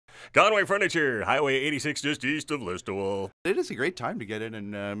Conway Furniture, Highway 86 just east of Listowel. It is a great time to get in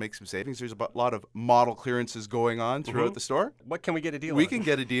and make some savings. There's a lot of model clearances going on throughout the store. What can we get a deal on? We can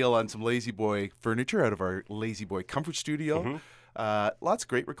get a deal on some Lazy Boy furniture out of our Lazy Boy Comfort Studio. Lots of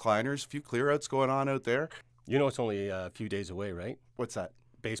great recliners, a few clear-outs going on out there. You know it's only a few days away, right? What's that?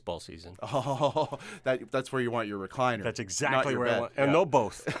 Baseball season. Oh, that's where you want your recliner. That's exactly where bed. I want. And no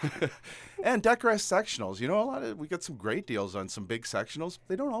both. And deck rest sectionals. You know, we got some great deals on some big sectionals.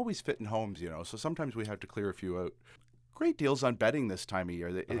 They don't always fit in homes, you know, so sometimes we have to clear a few out. Great deals on bedding this time of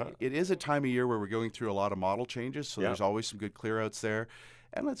year. It is a time of year where we're going through a lot of model changes, so there's always some good clear outs there.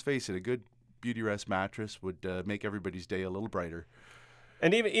 And let's face it, a good Beauty Rest mattress would make everybody's day a little brighter.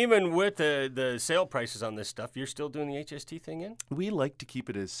 And even with the sale prices on this stuff, you're still doing the HST thing in? We like to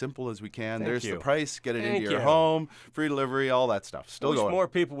keep it as simple as we can. Thank There's you. the price, get it Thank into your you. home, free delivery, all that stuff. Still Wish going. more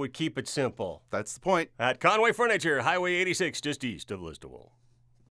people would keep it simple. That's the point. At Conway Furniture, Highway 86, just east of Listowel.